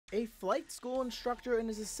A flight school instructor and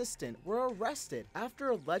his assistant were arrested after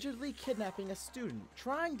allegedly kidnapping a student,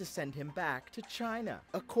 trying to send him back to China.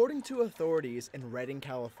 According to authorities in Redding,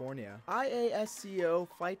 California, IASCO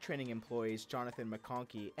flight training employees Jonathan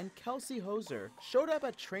McConkey and Kelsey Hoser showed up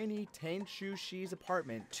at trainee Tang Shu Shi's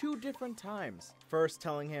apartment 2 different times, first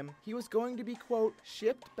telling him he was going to be, quote,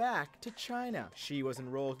 shipped back to China. She was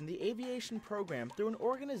enrolled in the aviation program through an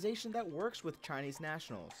organization that works with Chinese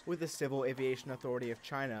nationals, with the Civil Aviation Authority of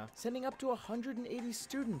China sending up to 180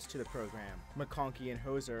 students to the program. McConkey and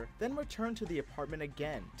Hoser then returned to the apartment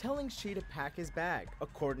again, telling Shi to pack his bag.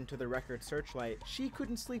 According to the record Searchlight, Shi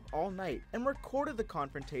couldn't sleep all night and recorded the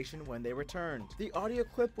confrontation when they returned. The audio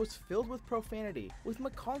clip was filled with profanity, with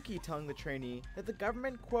McConkey telling the trainee that the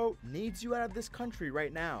government, quote, needs you out of this country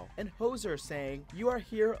right now, and Hoser saying, you are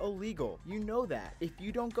here illegal, you know that. If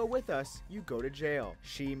you don't go with us, you go to jail.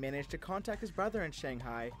 Shi managed to contact his brother in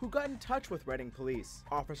Shanghai, who got in touch with Redding police.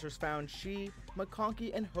 Officers found Shi,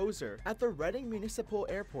 McConkey, and Hoser at the Redding Municipal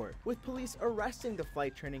Airport, with police arresting the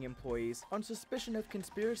flight training employees on suspicion of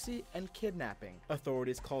conspiracy and kidnapping.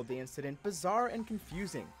 Authorities called the incident bizarre and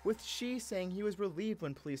confusing, with Shi saying he was relieved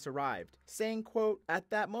when police arrived, saying, quote, at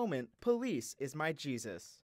that moment, police is my Jesus.